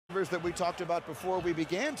that we talked about before we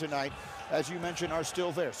began tonight, as you mentioned, are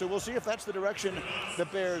still there. So we'll see if that's the direction the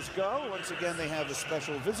Bears go. Once again, they have a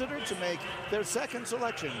special visitor to make their second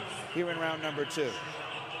selection here in round number 2.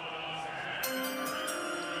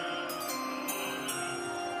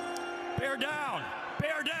 Bear down,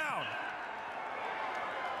 bear down.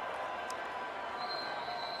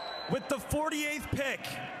 With the 48th pick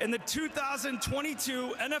in the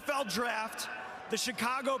 2022 NFL Draft, the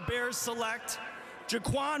Chicago Bears select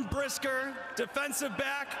Jaquan Brisker, defensive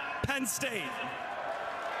back, Penn State.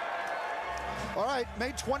 All right,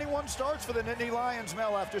 made 21 starts for the Nittany Lions,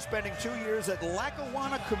 Mel, after spending 2 years at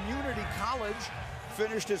Lackawanna Community College.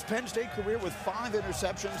 Finished his Penn State career with 5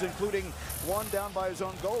 interceptions, including one down by his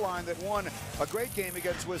own goal line that won a great game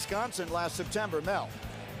against Wisconsin last September. Mel.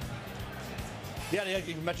 Yeah,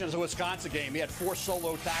 you mentioned it was a Wisconsin game. He had 4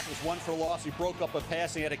 solo tackles, 1 for loss. He broke up a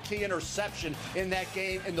pass. He had a key interception in that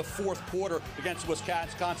game in the 4th quarter against the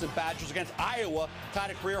Wisconsin Badgers. Against Iowa,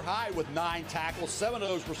 tied a career high with 9 tackles. 7 of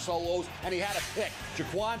those were solos, and he had a pick.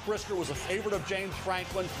 Jaquan Brisker was a favorite of James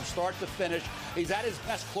Franklin from start to finish. He's at his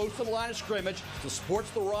best close to the line of scrimmage. So supports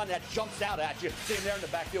the run that jumps out at you. See him there in the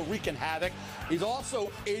backfield wreaking havoc. He's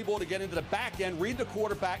also able to get into the back end, read the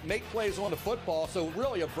quarterback, make plays on the football. So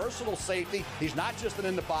really a versatile safety. He's not just an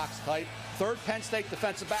in-the-box type. 3rd Penn State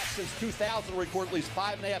defensive back since 2000, record at least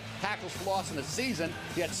 5.5 tackles for loss in a season.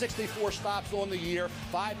 He had 64 stops on the year,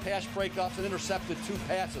 5 pass breakups, and intercepted 2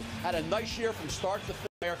 passes. Had a nice year from start to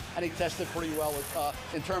finish, and he tested pretty well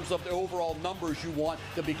in terms of the overall numbers you want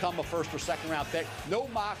to become a 1st or 2nd round pick. No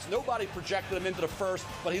mocks, nobody projected him into the 1st,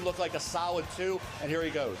 but he looked like a solid 2, and here he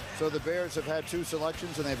goes. So the Bears have had 2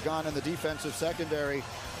 selections, and they've gone in the defensive secondary,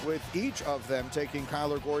 with each of them taking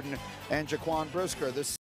Kyler Gordon and Jaquan Brisker. This